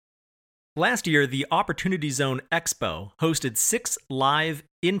Last year, the Opportunity Zone Expo hosted 6 live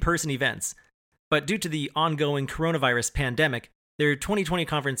in-person events, but due to the ongoing coronavirus pandemic, their 2020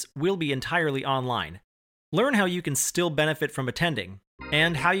 conference will be entirely online. Learn how you can still benefit from attending,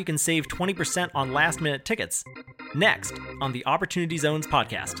 and how you can save 20% on last-minute tickets. Next on the Opportunity Zones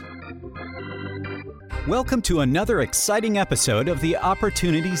podcast. Welcome to another exciting episode of the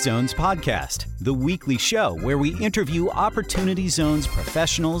Opportunity Zones podcast, the weekly show where we interview Opportunity Zones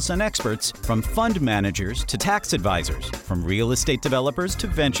professionals and experts, from fund managers to tax advisors, from real estate developers to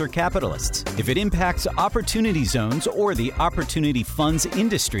venture capitalists. If it impacts Opportunity Zones or the opportunity funds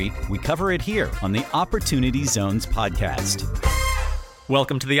industry, we cover it here on the Opportunity Zones podcast.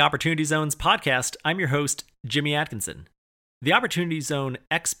 Welcome to the Opportunity Zones podcast. I'm your host, Jimmy Atkinson. The Opportunity Zone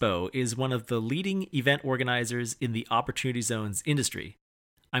Expo is one of the leading event organizers in the Opportunity Zones industry.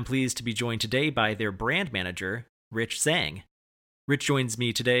 I'm pleased to be joined today by their brand manager, Rich Zhang. Rich joins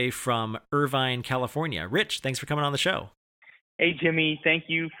me today from Irvine, California. Rich, thanks for coming on the show. Hey, Jimmy. Thank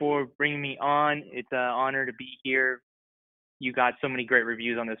you for bringing me on. It's an honor to be here. You got so many great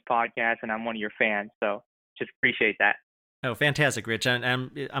reviews on this podcast, and I'm one of your fans, so just appreciate that. Oh, fantastic, Rich.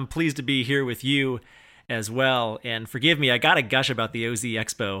 I'm pleased to be here with you as well. And forgive me, I got to gush about the OZ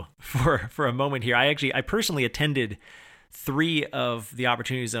Expo for a moment here. I personally attended 3 of the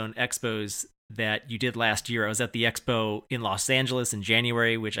Opportunity Zone Expos that you did last year. I was at the Expo in Los Angeles in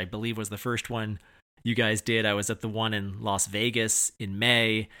January, which I believe was the first one you guys did. I was at the one in Las Vegas in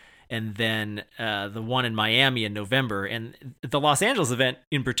May, and then the one in Miami in November. And the Los Angeles event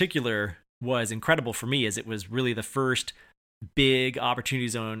in particular was incredible for me, as it was really the first big Opportunity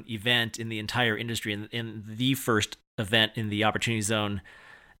Zone event in the entire industry, and the first event in the Opportunity Zone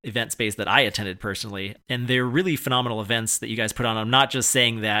event space that I attended personally. And they're really phenomenal events that you guys put on. I'm not just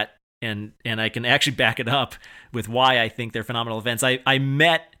saying that, and I can actually back it up with why I think they're phenomenal events. I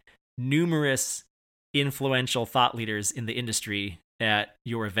met numerous influential thought leaders in the industry at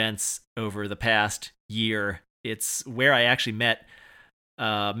your events over the past year. It's where I actually met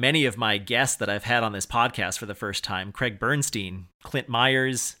many of my guests that I've had on this podcast for the first time: Craig Bernstein, Clint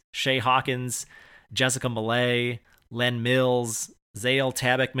Myers, Shay Hawkins, Jessica Millay, Len Mills, Zale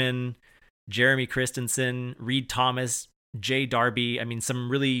Tabachman, Jeremy Christensen, Reed Thomas, Jay Darby. I mean,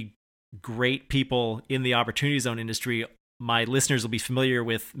 some really great people in the Opportunity Zone industry. My listeners will be familiar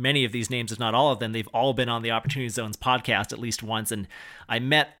with many of these names, if not all of them. They've all been on the Opportunity Zones podcast at least once. And I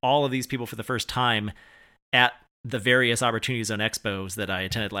met all of these people for the first time at the various Opportunity Zone Expos that I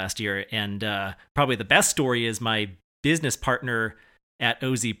attended last year. And probably the best story is my business partner at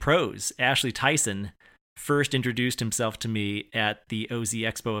OZ Pros, Ashley Tyson, first introduced himself to me at the OZ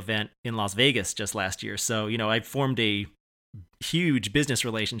Expo event in Las Vegas just last year. So, I formed a huge business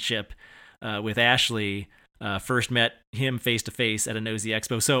relationship with Ashley. First met him face-to-face at an OZ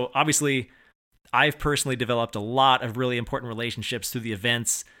Expo. So obviously, I've personally developed a lot of really important relationships through the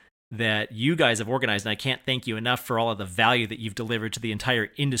events that you guys have organized, and I can't thank you enough for all of the value that you've delivered to the entire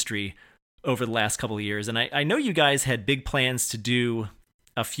industry over the last couple of years. And I know you guys had big plans to do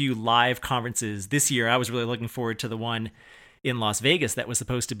a few live conferences this year. I was really looking forward to the one in Las Vegas that was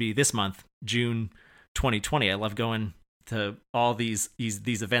supposed to be this month, June 2020. I love going to all these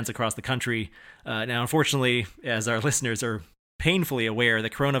events across the country. Now, unfortunately, as our listeners are painfully aware, the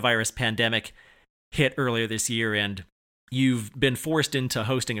coronavirus pandemic hit earlier this year, and you've been forced into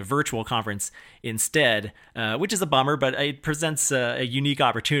hosting a virtual conference instead, which is a bummer, but it presents a unique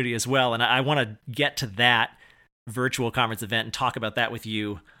opportunity as well. And I want to get to that virtual conference event and talk about that with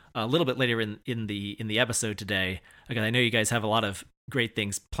you a little bit later in the episode today. Again, I know you guys have a lot of great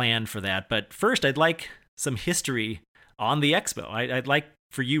things planned for that. But first, I'd like some history on the expo. I'd like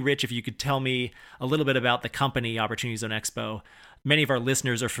for you, Rich, if you could tell me a little bit about the company Opportunity Zone Expo. Many of our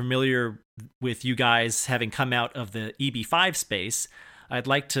listeners are familiar with you guys having come out of the EB5 space. I'd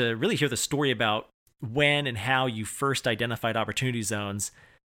like to really hear the story about when and how you first identified Opportunity Zones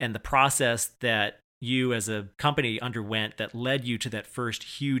and the process that you as a company underwent that led you to that first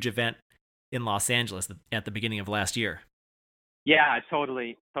huge event in Los Angeles at the beginning of last year. Yeah,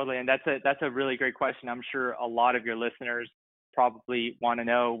 totally. And that's a really great question. I'm sure a lot of your listeners probably want to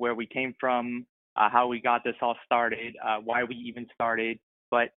know where we came from, how we got this all started, why we even started.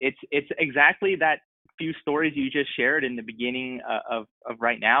 But it's exactly that few stories you just shared in the beginning of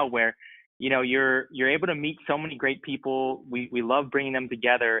right now, where you're able to meet so many great people. We love bringing them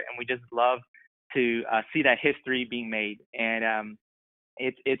together, and we just love to see that history being made. And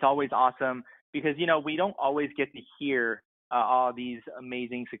it's always awesome because we don't always get to hear all these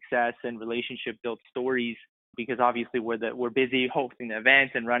amazing success and relationship built stories, because obviously we're busy hosting the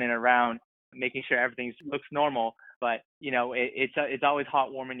events and running around making sure everything looks normal. but it's always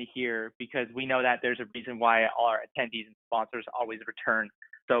heartwarming to hear because we know that there's a reason why all our attendees and sponsors always return.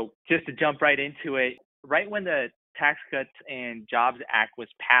 So just to jump right into it, right when the Tax Cuts and Jobs Act was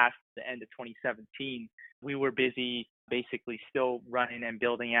passed at the end of 2017, we were busy basically still running and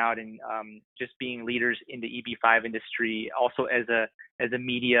building out and just being leaders in the EB5 industry, also as a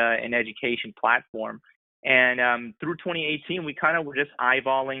media and education platform. And through 2018, we kind of were just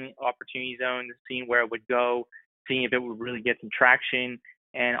eyeballing Opportunity Zones, seeing where it would go, seeing if it would really get some traction.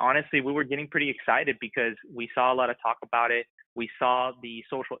 And honestly, we were getting pretty excited because we saw a lot of talk about it. We saw the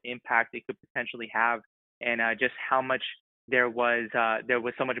social impact it could potentially have, and just how much there was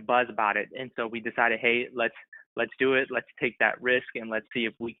so much buzz about it. And so we decided, hey, let's do it. Let's take that risk, and let's see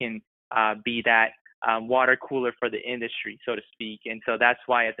if we can be that water cooler for the industry, so to speak. And so that's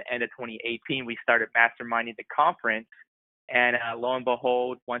why at the end of 2018, we started masterminding the conference. And lo and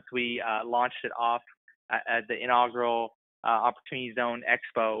behold, once we launched it off at the inaugural Opportunity Zone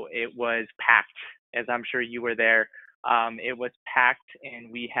Expo, it was packed, as I'm sure you were there. It was packed,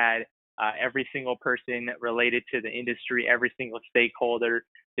 and we had every single person related to the industry, every single stakeholder,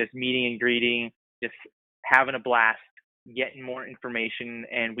 just meeting and greeting, just having a blast, getting more information.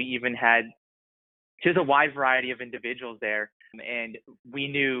 And we even had just a wide variety of individuals there. And we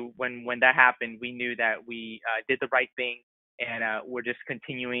knew when that happened, we knew that we did the right thing, and we're just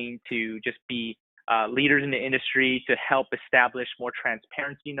continuing to just be leaders in the industry to help establish more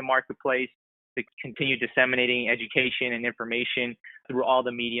transparency in the marketplace, to continue disseminating education and information through all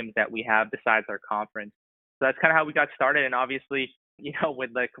the mediums that we have besides our conference. So that's kind of how we got started. And obviously,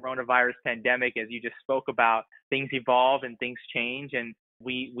 with the coronavirus pandemic, as you just spoke about, things evolve and things change, and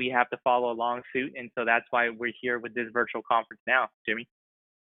we have to follow along suit. And so that's why we're here with this virtual conference now, Jimmy.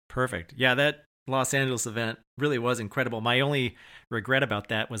 Perfect. Yeah, that Los Angeles event really was incredible. My only regret about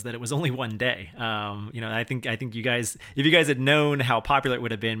that was that it was only one day. I think you guys, if you guys had known how popular it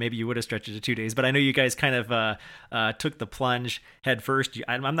would have been, maybe you would have stretched it to 2 days. But I know you guys kind of took the plunge head first.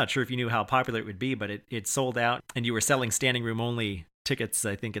 I'm not sure if you knew how popular it would be, but it sold out, and you were selling standing room only tickets,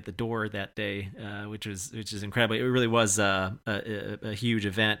 I think, at the door that day, which is incredible. It really was a huge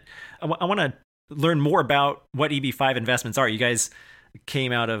event. I want to learn more about what EB5 investments are. You guys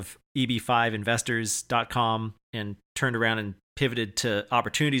came out of eb5investors.com and turned around and pivoted to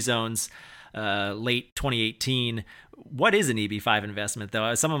Opportunity Zones late 2018. What is an EB5 investment,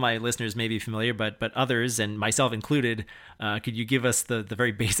 though? Some of my listeners may be familiar, but others, and myself included, could you give us the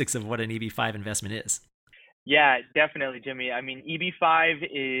very basics of what an EB5 investment is? Yeah, definitely, Jimmy. I mean, EB5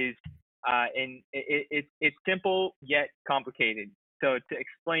 is it's simple yet complicated. So to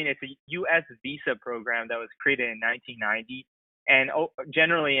explain, it's a U.S. visa program that was created in 1990. And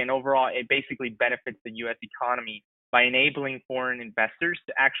generally and overall, it basically benefits the U.S. economy by enabling foreign investors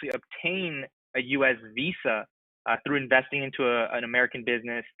to actually obtain a U.S. visa through investing into an American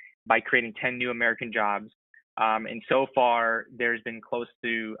business by creating 10 new American jobs. And so far, there's been close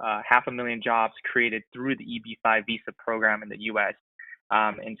to 500,000 jobs created through the EB5 visa program in the U.S.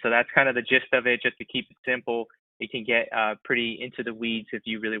 And so that's kind of the gist of it. Just to keep it simple, it can get pretty into the weeds if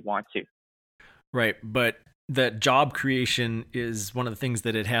you really want to. Right, but that job creation is one of the things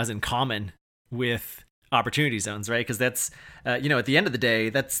that it has in common with Opportunity Zones, right? Because that's, at the end of the day,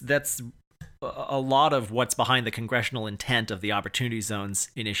 that's a lot of what's behind the congressional intent of the Opportunity Zones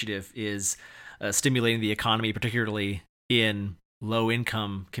initiative is stimulating the economy, particularly in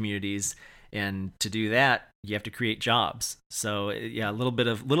low-income communities. And to do that, you have to create jobs. So yeah, a little bit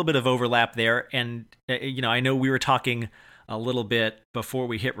of overlap there. And I know we were talking a little bit before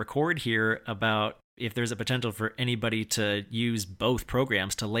we hit record here about if there's a potential for anybody to use both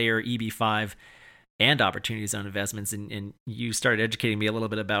programs to layer EB5 and Opportunity Zone investments. And you started educating me a little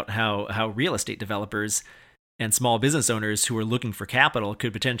bit about how real estate developers and small business owners who are looking for capital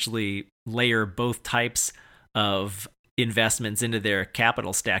could potentially layer both types of investments into their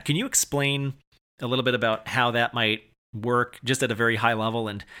capital stack. Can you explain a little bit about how that might work just at a very high level?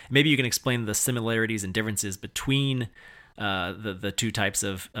 And maybe you can explain the similarities and differences between the two types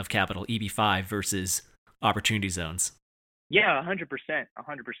of capital, EB5 versus Opportunity Zones. Yeah, 100%.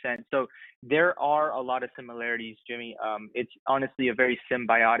 So there are a lot of similarities, Jimmy. It's honestly a very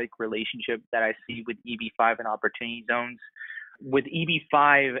symbiotic relationship that I see with EB5 and Opportunity Zones. With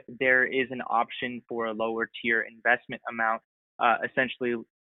EB5, there is an option for a lower tier investment amount. Essentially,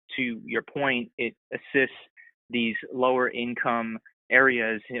 to your point, it assists these lower income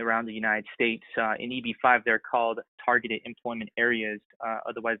areas around the United States. In EB5, they're called Targeted Employment Areas,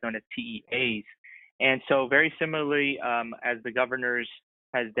 otherwise known as TEAs. And so very similarly, as the governors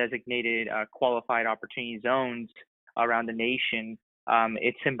has designated qualified opportunity zones around the nation,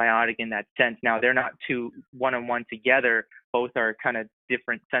 it's symbiotic in that sense. Now, they're not two one-on-one together. Both are kind of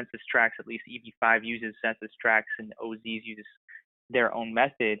different census tracts. At least EB5 uses census tracts and OZs uses their own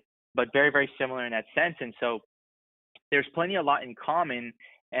method, but very, very similar in that sense. And so there's plenty a lot in common.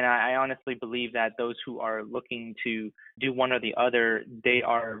 And I honestly believe that those who are looking to do one or the other, they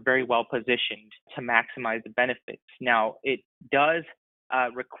are very well positioned to maximize the benefits. Now, it does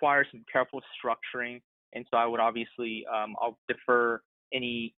require some careful structuring. And so I would obviously, I'll defer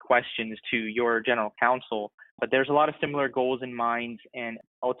any questions to your general counsel, but there's a lot of similar goals in mind and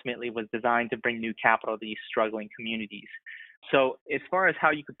ultimately was designed to bring new capital to these struggling communities. So as far as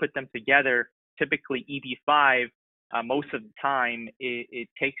how you could put them together, typically EB5, most of the time, it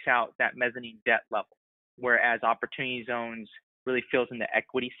takes out that mezzanine debt level, whereas Opportunity Zones really fills in the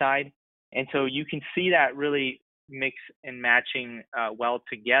equity side. And so you can see that really mix and matching well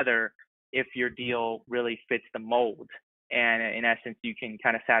together if your deal really fits the mold. And in essence, you can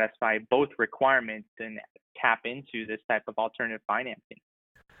kind of satisfy both requirements and tap into this type of alternative financing.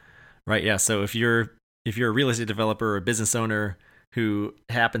 Right. Yeah. So if you're a real estate developer or a business owner who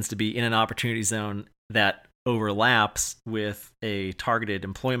happens to be in an Opportunity Zone that overlaps with a targeted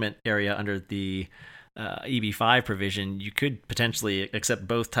employment area under the EB5 provision, you could potentially accept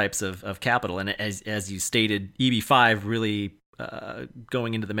both types of capital. And as you stated, EB5 really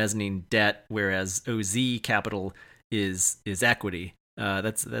going into the mezzanine debt, whereas OZ capital is equity.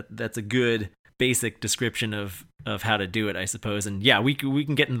 That's a good basic description of how to do it, I suppose. And yeah, we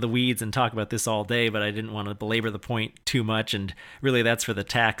can get into the weeds and talk about this all day, but I didn't want to belabor the point too much. And really, that's for the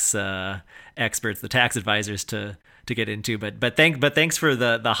tax experts, the tax advisors to get into. But thanks for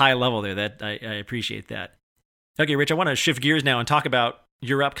the high level there. That I appreciate that. Okay, Rich, I want to shift gears now and talk about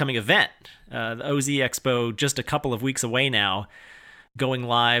your upcoming event, the OZ Expo, just a couple of weeks away now, going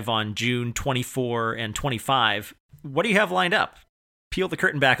live on June 24 and 25. What do you have lined up? Peel the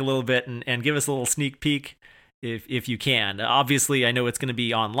curtain back a little bit and give us a little sneak peek if you can. Obviously, I know it's going to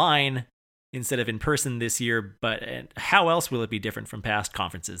be online instead of in person this year, but how else will it be different from past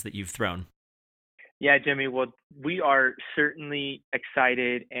conferences that you've thrown? Yeah, Jimmy, well, we are certainly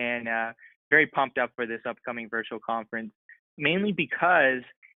excited and very pumped up for this upcoming virtual conference, mainly because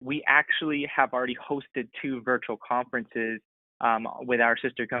we actually have already hosted 2 virtual conferences with our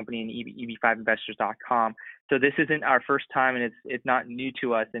sister company in EB5investors.com. So this isn't our first time, and it's not new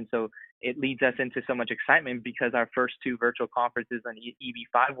to us. And so it leads us into so much excitement because our first 2 virtual conferences on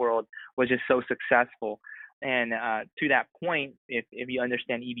EB5 World was just so successful. And to that point, if you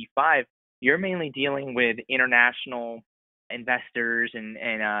understand EB5, you're mainly dealing with international investors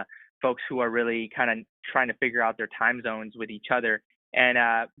and folks who are really kind of trying to figure out their time zones with each other. And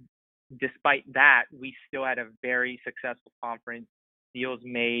despite that, we still had a very successful conference, deals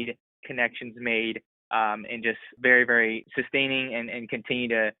made, connections made, and just very, very sustaining and continue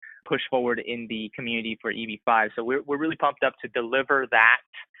to push forward in the community for EB5. So we're really pumped up to deliver that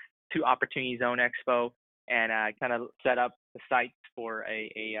to Opportunity Zone Expo and kind of set up the sites for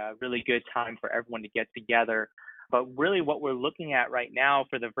a really good time for everyone to get together. But really what we're looking at right now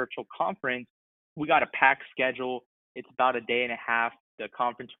for the virtual conference, we got a packed schedule. It's about a day and a half. The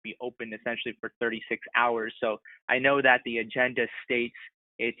conference will be open essentially for 36 hours. So I know that the agenda states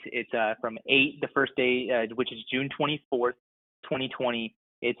it's from 8, the first day, which is June 24th, 2020.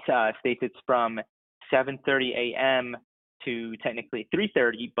 It states it's from 7:30 a.m. to technically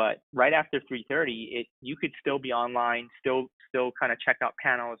 3:30, but right after 3:30, you could still be online, still kind of check out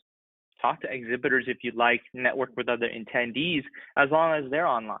panels, talk to exhibitors if you'd like, network with other attendees as long as they're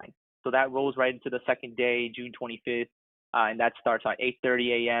online. So that rolls right into the second day, June 25th. And that starts at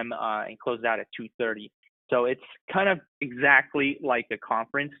 8:30 a.m. And closes out at 2:30. So it's kind of exactly like a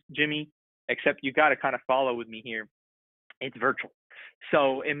conference, Jimmy, except you got to kind of follow with me here. It's virtual.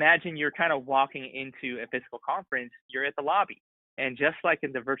 So imagine you're kind of walking into a physical conference, you're at the lobby. And just like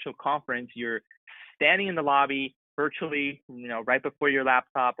in the virtual conference, you're standing in the lobby virtually, right before your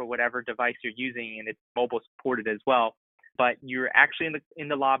laptop or whatever device you're using, and it's mobile supported as well. But you're actually in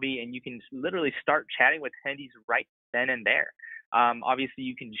the lobby, and you can literally start chatting with attendees right then and there. Obviously,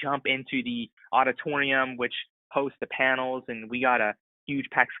 you can jump into the auditorium, which hosts the panels, and we got a huge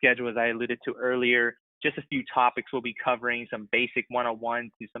packed schedule, as I alluded to earlier. Just a few topics we'll be covering, some basic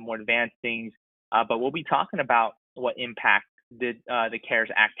 101 to some more advanced things. But we'll be talking about what impact the CARES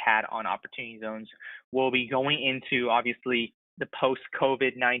Act had on Opportunity Zones. We'll be going into, obviously, the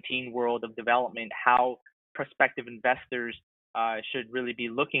post-COVID-19 world of development, how prospective investors should really be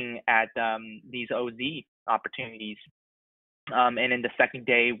looking at these OZ opportunities. And in the second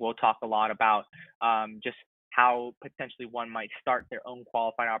day, we'll talk a lot about just how potentially one might start their own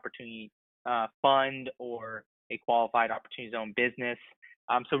qualified opportunity fund or a qualified opportunity zone business.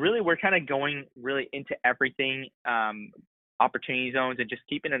 So really, we're kind of going really into everything, opportunity zones, and just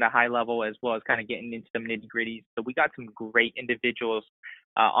keeping it at a high level, as well as kind of getting into some nitty gritties. So we got some great individuals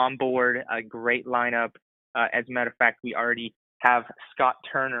on board, a great lineup. As a matter of fact, we already have Scott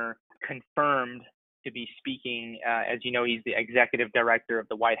Turner confirmed to be speaking. As you know, he's the executive director of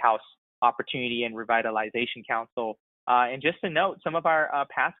the White House Opportunity and Revitalization Council. And just to note, some of our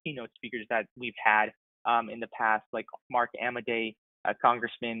past keynote speakers that we've had in the past, like Mark Amadei,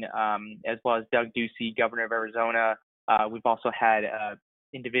 Congressman, as well as Doug Ducey, Governor of Arizona. We've also had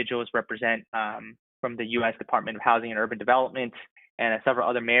individuals represent from the U.S. Department of Housing and Urban Development, and several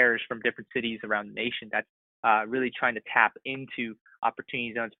other mayors from different cities around the nation that's really trying to tap into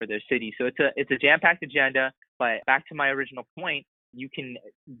opportunity zones for their city. So it's a jam-packed agenda. But back to my original point, you can,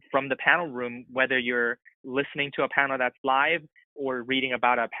 from the panel room, whether you're listening to a panel that's live or reading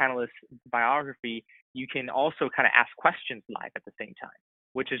about a panelist's biography, you can also kind of ask questions live at the same time,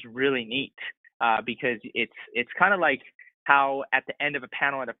 which is really neat because it's kind of like how at the end of a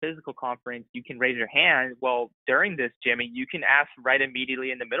panel at a physical conference, you can raise your hand. Well, during this, Jimmy, you can ask right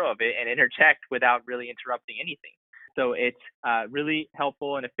immediately in the middle of it and interject without really interrupting anything. So it's really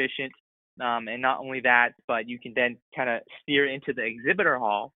helpful and efficient. And not only that, but you can then kind of steer into the exhibitor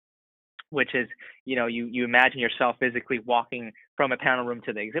hall, which is, you imagine yourself physically walking from a panel room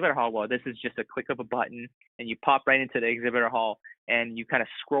to the exhibitor hall. Well, this is just a click of a button and you pop right into the exhibitor hall and you kind of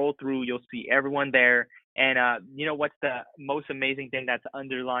scroll through. You'll see everyone there. And what's the most amazing thing that's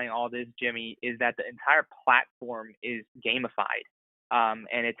underlying all this, Jimmy, is that the entire platform is gamified.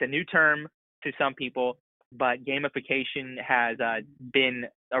 And it's a new term to some people, but gamification has been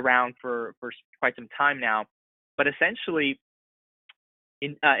around for quite some time now. But essentially,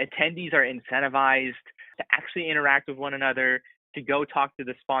 attendees are incentivized to actually interact with one another, to go talk to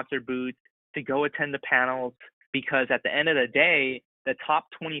the sponsor booth, to go attend the panels, because at the end of the day, the top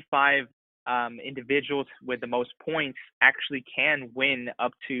 25 individuals with the most points actually can win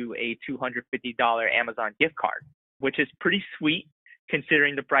up to a $250 Amazon gift card, which is pretty sweet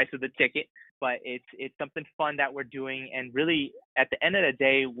considering the price of the ticket. But it's something fun that we're doing. And really, at the end of the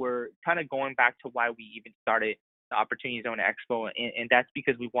day, we're kind of going back to why we even started the Opportunity Zone Expo. And that's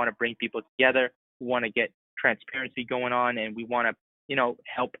because we want to bring people together. We want to get transparency going on, and we want to,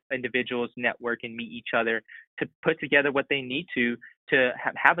 help individuals network and meet each other to put together what they need to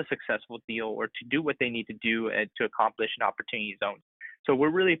have a successful deal, or to do what they need to do to accomplish an opportunity zone. So we're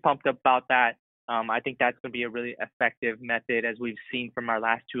really pumped up about that. I think that's going to be a really effective method, as we've seen from our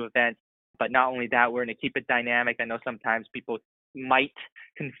last two events. But not only that, we're going to keep it dynamic. I know sometimes people might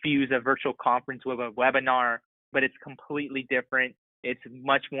confuse a virtual conference with a webinar, but it's completely different. It's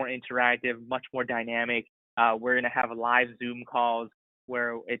much more interactive, much more dynamic. We're going to have live Zoom calls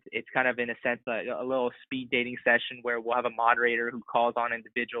where it's kind of, in a sense, a little speed dating session where we'll have a moderator who calls on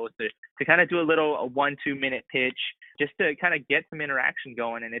individuals to kind of do a 1-2 minute pitch, just to kind of get some interaction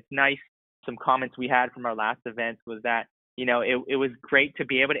going. And it's nice. Some comments we had from our last events was that, it was great to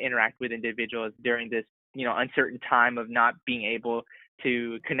be able to interact with individuals during this, uncertain time of not being able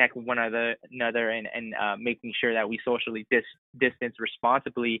to connect with one another and making sure that we socially distance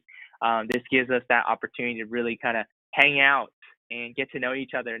responsibly. This gives us that opportunity to really kind of hang out and get to know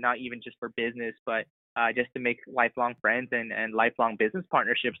each other, not even just for business, but just to make lifelong friends and lifelong business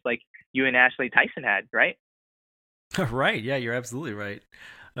partnerships like you and Ashley Tyson had, right? Right. Yeah, you're absolutely right.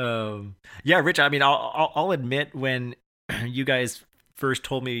 Yeah, Rich, I mean, I'll admit, when you guys first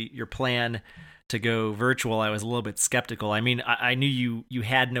told me your plan to go virtual, I was a little bit skeptical. I mean, I knew you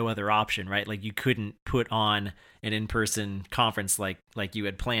had no other option, right? Like, you couldn't put on an in-person conference like you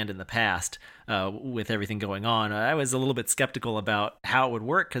had planned in the past with everything going on. I was a little bit skeptical about how it would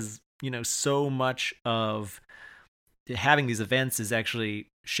work because, so much of having these events is actually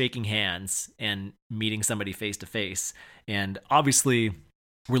shaking hands and meeting somebody face to face. And obviously,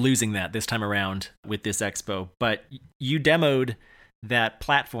 we're losing that this time around with this expo. But you demoed that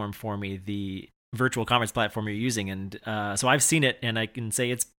platform for me, the virtual conference platform you're using, and so I've seen it, and I can say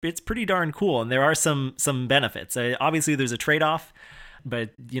it's pretty darn cool. And there are some benefits. Obviously, there's a trade-off, but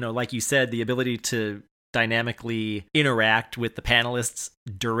like you said, the ability to dynamically interact with the panelists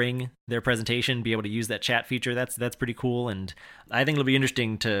during their presentation, be able to use that chat feature, that's pretty cool. And I think it'll be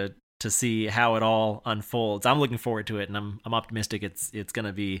interesting to see how it all unfolds. I'm looking forward to it, and I'm optimistic it's going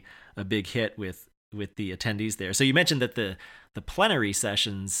to be a big hit with the attendees there. So you mentioned that the plenary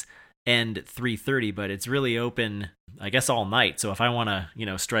sessions end at 3:30, but it's really open, I guess, all night. So if I want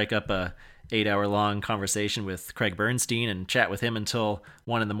to, strike up a 8-hour long conversation with Craig Bernstein and chat with him until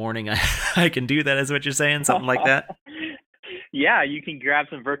 1 a.m, I can do that, is what you're saying? Something like that? Yeah, you can grab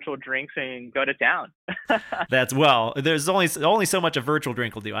some virtual drinks and go to town. There's only so much a virtual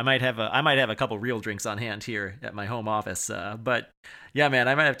drink will do. I might have a couple real drinks on hand here at my home office. But yeah, man,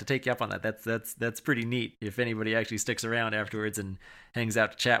 I might have to take you up on that. That's pretty neat. If anybody actually sticks around afterwards and hangs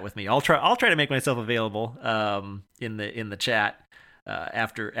out to chat with me, I'll try to make myself available in the chat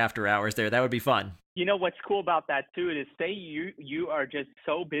after hours there. That would be fun. You know what's cool about that too is, say you are just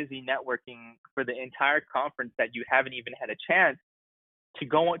so busy networking for the entire conference that you haven't even had a chance to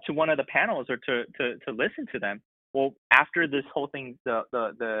go to one of the panels or to listen to them. Well, after this whole thing,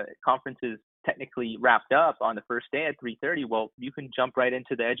 the conference is technically wrapped up on the first day at 3:30. Well, you can jump right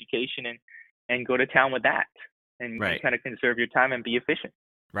into the education and go to town with that, and right. kind of conserve your time and be efficient.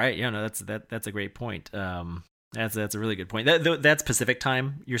 Right. Yeah. No, that's a great point. That's a really good point. That's Pacific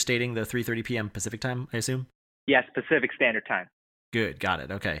time. You're stating the 3:30 p.m. Pacific time, I assume? Yes, Pacific Standard Time. Good. Got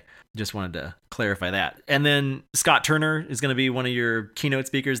it. Okay. Just wanted to clarify that. And then Scott Turner is going to be one of your keynote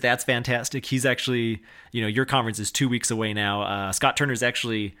speakers. That's fantastic. He's actually, your conference is 2 weeks away now. Scott Turner is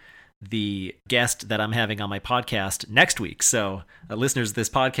actually the guest that I'm having on my podcast next week. So listeners of this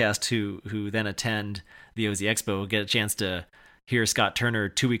podcast who then attend the OZ Expo will get a chance to hear Scott Turner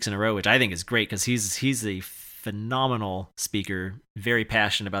 2 weeks in a row, which I think is great because he's a phenomenal speaker, very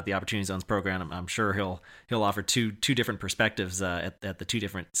passionate about the Opportunity Zones program. I'm sure he'll offer two different perspectives at the two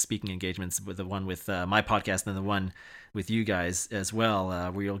different speaking engagements, with the one with my podcast and the one with you guys as well,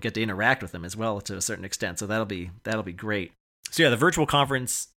 where you'll get to interact with them as well to a certain extent. So that'll be great. So yeah, the virtual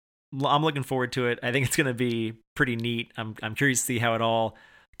conference, I'm looking forward to it. I think it's going to be pretty neat. I'm curious to see how it all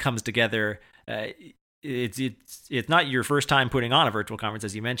comes together. It's not your first time putting on a virtual conference.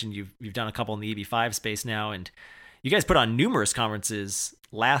 As you mentioned, you've done a couple in the EB5 space now, and you guys put on numerous conferences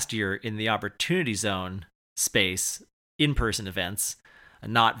last year in the Opportunity Zone space, in-person events,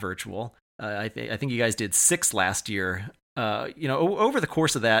 not virtual. I think you guys did 6 last year. Over the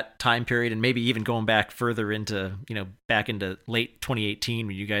course of that time period, and maybe even going back further into, back into late 2018,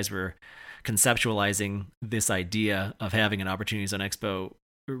 when you guys were conceptualizing this idea of having an Opportunity Zone Expo.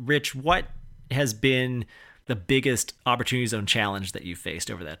 Rich, what has been the biggest Opportunity Zone challenge that you've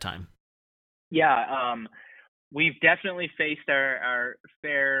faced over that time? Yeah, we've definitely faced our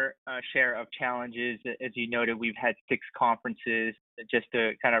fair share of challenges. As you noted, we've had 6 conferences. Just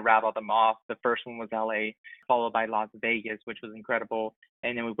to kind of rattle them off, the first one was LA, followed by Las Vegas, which was incredible.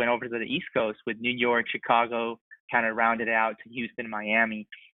 And then we went over to the East Coast with New York, Chicago, kind of rounded out to Houston, Miami.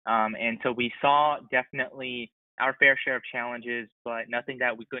 And so we saw definitely our fair share of challenges, but nothing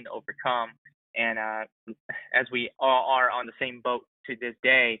that we couldn't overcome. And as we all are on the same boat to this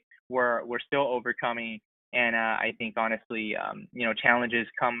day, we're still overcoming. And I think honestly, challenges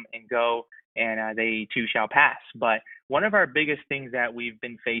come and go, and they too shall pass. But one of our biggest things that we've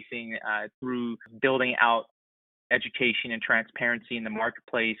been facing through building out education and transparency in the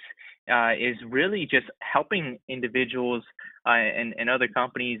marketplace is really just helping individuals and other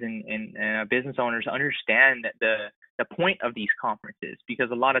companies and business owners understand the point of these conferences. Because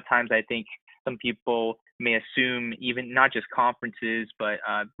a lot of times I think some people may assume, even not just conferences, but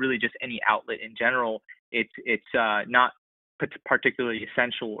really just any outlet in general, it's not particularly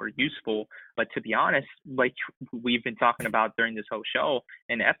essential or useful. But to be honest, like we've been talking about during this whole show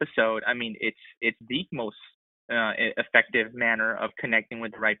and episode, I mean, it's the most effective manner of connecting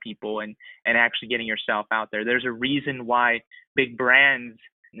with the right people and actually getting yourself out there. There's a reason why big brands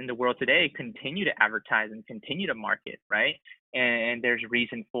in the world today continue to advertise and continue to market, right? And there's a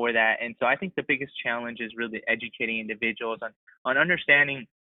reason for that. And so I think the biggest challenge is really educating individuals on understanding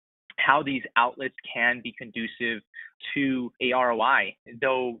how these outlets can be conducive to a ROI,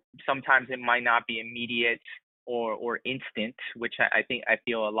 though sometimes it might not be immediate or instant, which I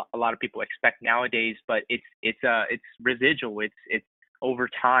feel a lot of people expect nowadays, but it's residual, it's over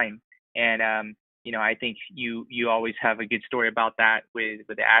time. And I think you always have a good story about that with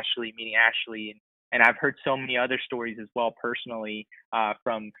Ashley, meeting Ashley, and I've heard so many other stories as well personally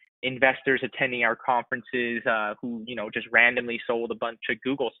from investors attending our conferences who just randomly sold a bunch of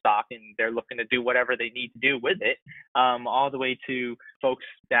Google stock and they're looking to do whatever they need to do with it, all the way to folks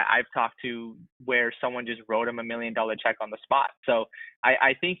that I've talked to where someone just wrote them $1 million check on the spot. So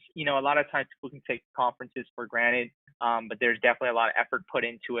I think a lot of times people can take conferences for granted, but there's definitely a lot of effort put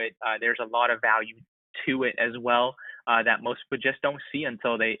into it. There's a lot of value to it as well that most people just don't see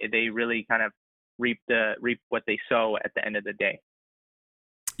until they really kind of reap what they sow at the end of the day.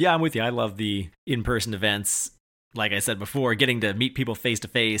 Yeah, I'm with you. I love the in-person events. Like I said before, getting to meet people face to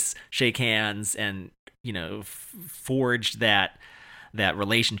face, shake hands, and forge that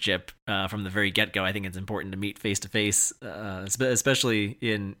relationship from the very get-go. I think it's important to meet face to face, especially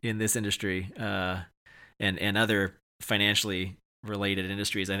in this industry and other financially related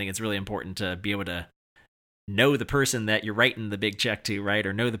industries, I think it's really important to be able to know the person that you're writing the big check to, right?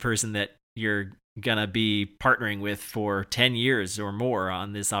 Or know the person that you're gonna be partnering with for 10 years or more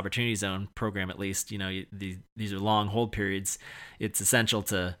on this Opportunity Zone program. At least, these are long hold periods. It's essential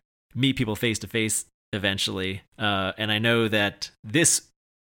to meet people face to face eventually. And I know that this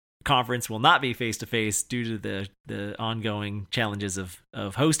conference will not be face to face due to the ongoing challenges of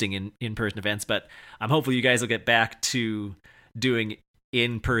hosting in-person events, but I'm hopeful you guys will get back to doing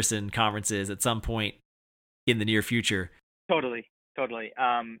in-person conferences at some point in the near future. Totally.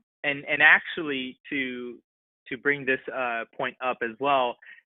 And actually, to bring this point up as well,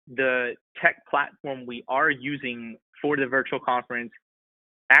 the tech platform we are using for the virtual conference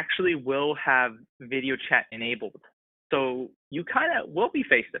actually will have video chat enabled. So you kind of will be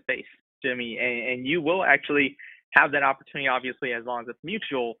face to face, Jimmy, and you will actually have that opportunity, obviously, as long as it's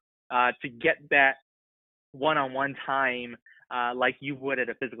mutual, to get that one-on-one time like you would at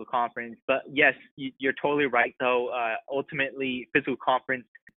a physical conference. But yes, you're totally right, though. Ultimately, physical conference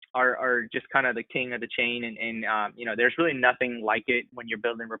are just kind of the king of the chain, and there's really nothing like it when you're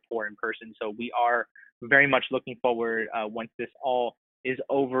building rapport in person. So we are very much looking forward once this all is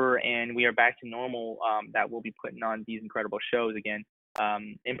over and we are back to normal, that we'll be putting on these incredible shows again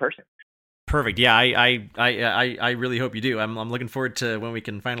in person. Perfect. Yeah, I really hope you do. I'm looking forward to when we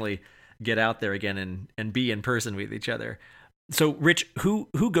can finally get out there again and be in person with each other. So, Rich, who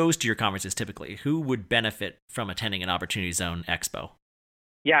goes to your conferences typically? Who would benefit from attending an Opportunity Zone Expo?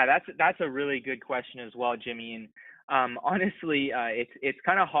 Yeah, that's a really good question as well, Jimmy. And honestly, it's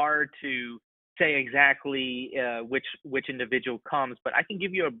kind of hard to say exactly which individual comes, but I can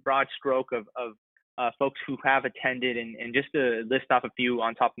give you a broad stroke of folks who have attended, and just to list off a few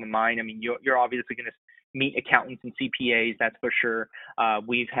on top of my mind. I mean, you're obviously going to meet accountants and CPAs, that's for sure.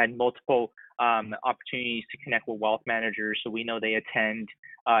 We've had multiple opportunities to connect with wealth managers, so we know they attend,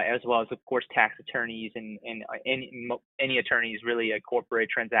 as well as, of course, tax attorneys and any attorneys, really, corporate,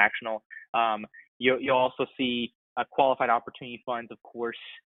 transactional. You'll also see qualified opportunity funds, of course,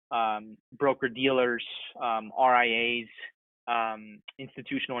 broker dealers, RIAs,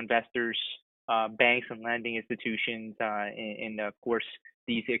 institutional investors, banks and lending institutions, and of course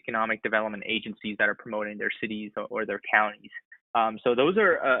these economic development agencies that are promoting their cities or their counties. So those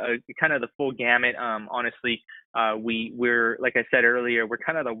are kind of the full gamut. Honestly, we're, like I said earlier, we're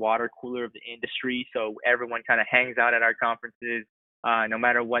kind of the water cooler of the industry. So everyone kind of hangs out at our conferences, no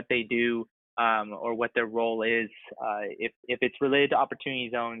matter what they do or what their role is. If it's related to Opportunity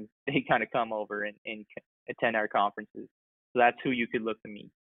Zones, they kind of come over and attend our conferences. So that's who you could look to meet.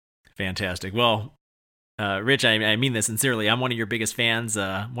 Fantastic. Well, Rich, I mean this sincerely. I'm one of your biggest fans.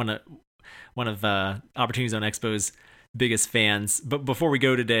 One of Opportunity Zone Expo's biggest fans. But before we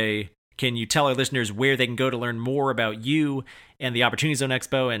go today, can you tell our listeners where they can go to learn more about you and the Opportunity Zone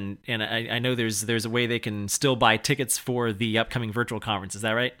Expo? And I know there's a way they can still buy tickets for the upcoming virtual conference. Is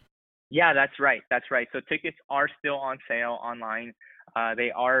that right? Yeah, that's right. So tickets are still on sale online.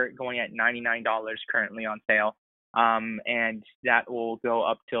 They are going at $99 currently on sale. And that will go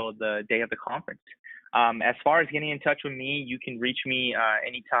up till the day of the conference. As far as getting in touch with me, you can reach me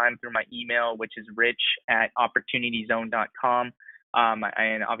anytime through my email, which is rich@opportunityzone.com.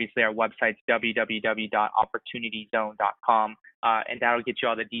 And obviously our website's www.opportunityzone.com. And that'll get you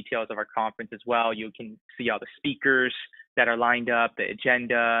all the details of our conference as well. You can see all the speakers that are lined up, the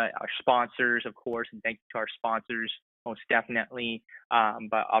agenda, our sponsors, of course, and thank you to our sponsors, most definitely.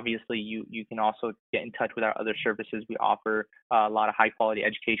 But obviously you can also get in touch with our other services. We offer a lot of high quality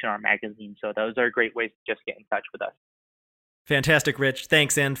education on our magazine. So those are great ways to just get in touch with us. Fantastic, Rich.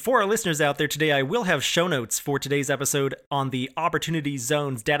 Thanks. And for our listeners out there today, I will have show notes for today's episode on the Opportunity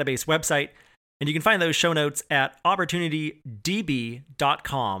Zones database website. And you can find those show notes at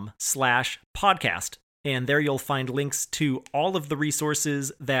opportunitydb.com/podcast. And there you'll find links to all of the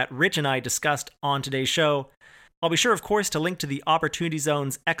resources that Rich and I discussed on today's show. I'll be sure, of course, to link to the Opportunity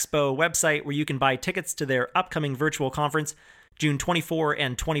Zones Expo website where you can buy tickets to their upcoming virtual conference, June 24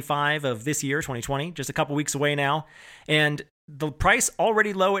 and 25 of this year, 2020, just a couple weeks away now. And the price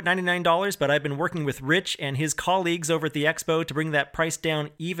already low at $99, but I've been working with Rich and his colleagues over at the Expo to bring that price down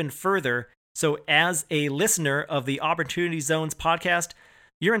even further. So as a listener of the Opportunity Zones podcast,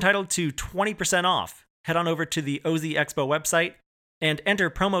 you're entitled to 20% off. Head on over to the OZ Expo website and enter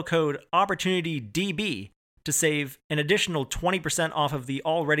promo code OpportunityDB to save an additional 20% off of the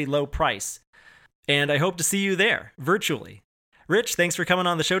already low price. And I hope to see you there, virtually. Rich, thanks for coming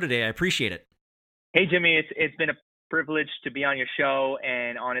on the show today. I appreciate it. Hey, Jimmy, it's been a privilege to be on your show,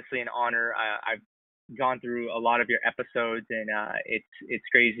 and honestly an honor. I've gone through a lot of your episodes, and it's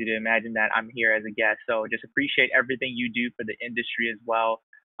crazy to imagine that I'm here as a guest. So just appreciate everything you do for the industry as well.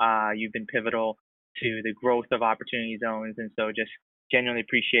 You've been pivotal to the growth of Opportunity Zones, and so just genuinely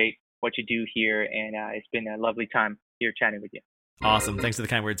appreciate what you do here, and it's been a lovely time here chatting with you. Awesome. Thanks for the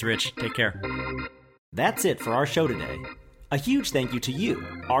kind words, Rich. Take care. That's it for our show today. A huge thank you to you,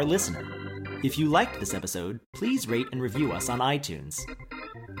 our listener. If you liked this episode, please rate and review us on iTunes.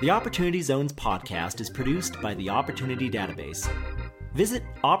 The Opportunity Zones podcast is produced by the Opportunity Database. Visit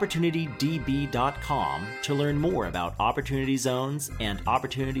OpportunityDB.com to learn more about Opportunity Zones and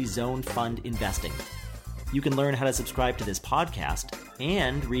Opportunity Zone Fund investing. You can learn how to subscribe to this podcast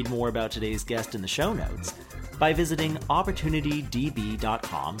and read more about today's guest in the show notes by visiting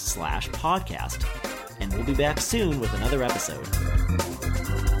OpportunityDB.com/podcast. And we'll be back soon with another episode.